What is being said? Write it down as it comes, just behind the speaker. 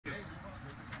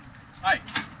Hi,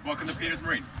 welcome to Peters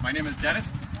Marine. My name is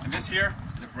Dennis, and this here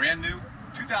is a brand new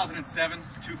 2007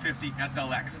 250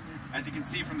 SLX. As you can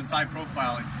see from the side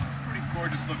profile, it's a pretty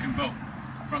gorgeous looking boat.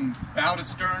 From bow to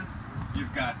stern,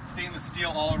 you've got stainless steel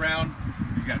all around.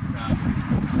 You've got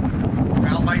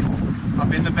bow lights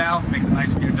up in the bow, makes it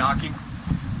nice for your docking.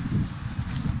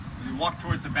 As you walk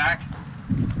towards the back,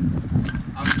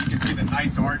 obviously you can see the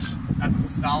nice arch. That's a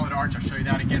solid arch. I'll show you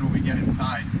that again when we get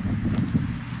inside.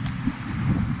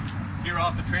 Here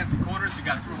off the transom corners, you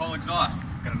got through-hole exhaust.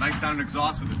 Got a nice sounding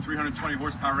exhaust with a 320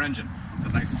 horsepower engine. It's a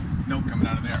nice note coming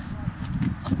out of there.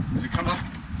 As you come up,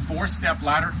 4-step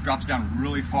ladder, drops down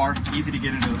really far, easy to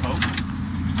get into the boat.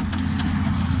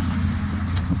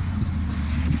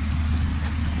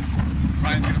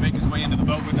 Ryan's going to make his way into the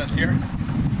boat with us here.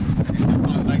 As he steps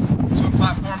on a nice swim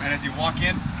platform, and as you walk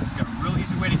in, you've got a real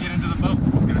easy way to get into the boat.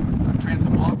 You've got a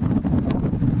transom lock.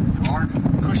 There are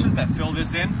cushions that fill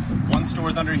this in. One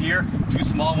stores under here, 2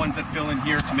 small ones that fill in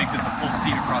here to make this a full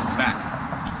seat across the back.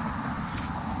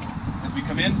 As we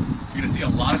come in, you're going to see a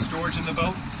lot of storage in the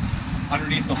boat.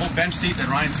 Underneath the whole bench seat that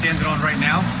Ryan's standing on right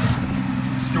now,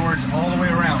 storage all the way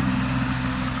around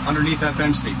underneath that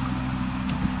bench seat.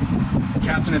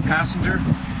 Captain and passenger,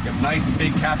 you have nice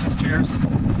big captain's chairs,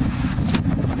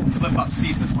 flip-up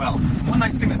seats as well. One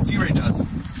nice thing that Sea Ray does,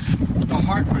 the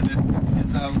hardware that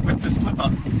is with this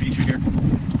flip-up feature here,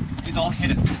 is all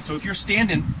hidden. So if you're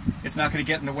standing, it's not going to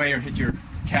get in the way or hit your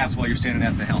calves while you're standing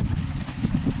at the helm.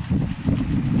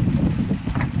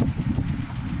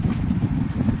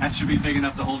 That should be big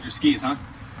enough to hold your skis, huh?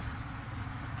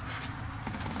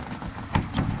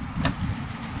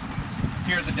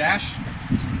 Here at the dash,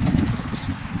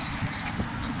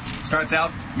 starts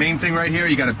out, main thing right here,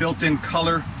 you got a built-in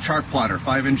color chart plotter,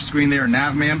 5-inch screen there,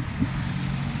 Navman.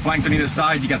 Flanked on either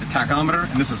side, you got the tachometer,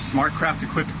 and this is a SmartCraft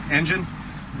equipped engine.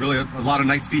 Really a lot of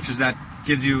nice features that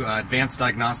gives you advanced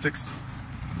diagnostics.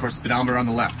 Of course, speedometer on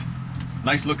the left.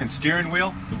 Nice looking steering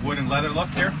wheel, the wood and leather look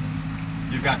here.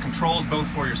 You've got controls both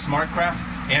for your SmartCraft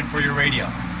and for your radio.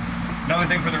 Another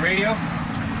thing for the radio,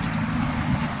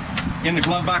 in the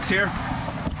glove box here,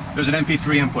 there's an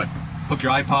MP3 input. Hook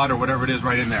your iPod or whatever it is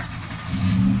right in there.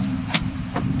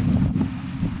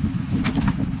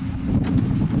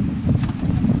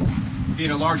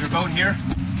 Being a larger boat here,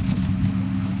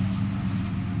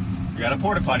 you got a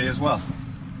porta potty as well.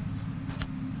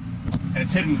 And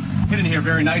it's hidden here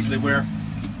very nicely where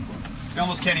you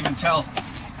almost can't even tell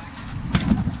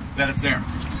that it's there.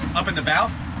 Up in the bow,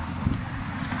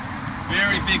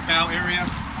 very big bow area.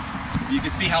 You can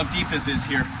see how deep this is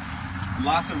here.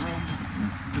 Lots of room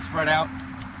to spread out.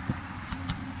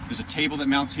 There's a table that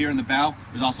mounts here in the bow.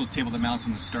 There's also a table that mounts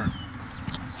in the stern.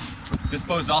 This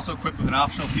boat is also equipped with an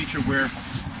optional feature where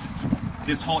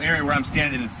this whole area where I'm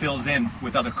standing, it fills in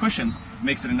with other cushions,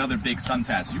 makes it another big sun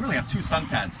pad. So you really have 2 sun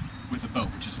pads with the boat,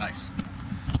 which is nice.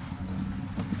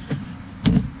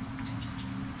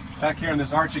 Back here on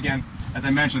this arch again, as I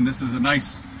mentioned, this is a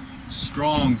nice,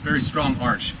 strong, very strong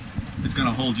arch. It's going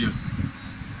to hold you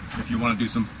if you want to do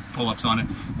some pull-ups on it,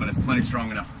 but it's plenty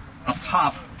strong enough. Up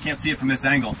top, can't see it from this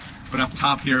angle, but up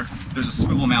top here, there's a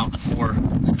swivel mount for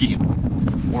skiing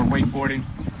or wakeboarding,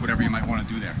 whatever you might want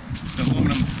to do there. The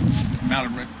aluminum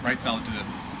mounted right solid to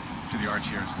the arch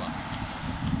here as well.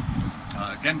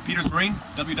 Again, Peters Marine,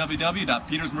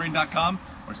 www.petersmarine.com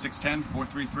or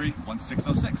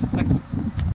 610-433-1606. Thanks.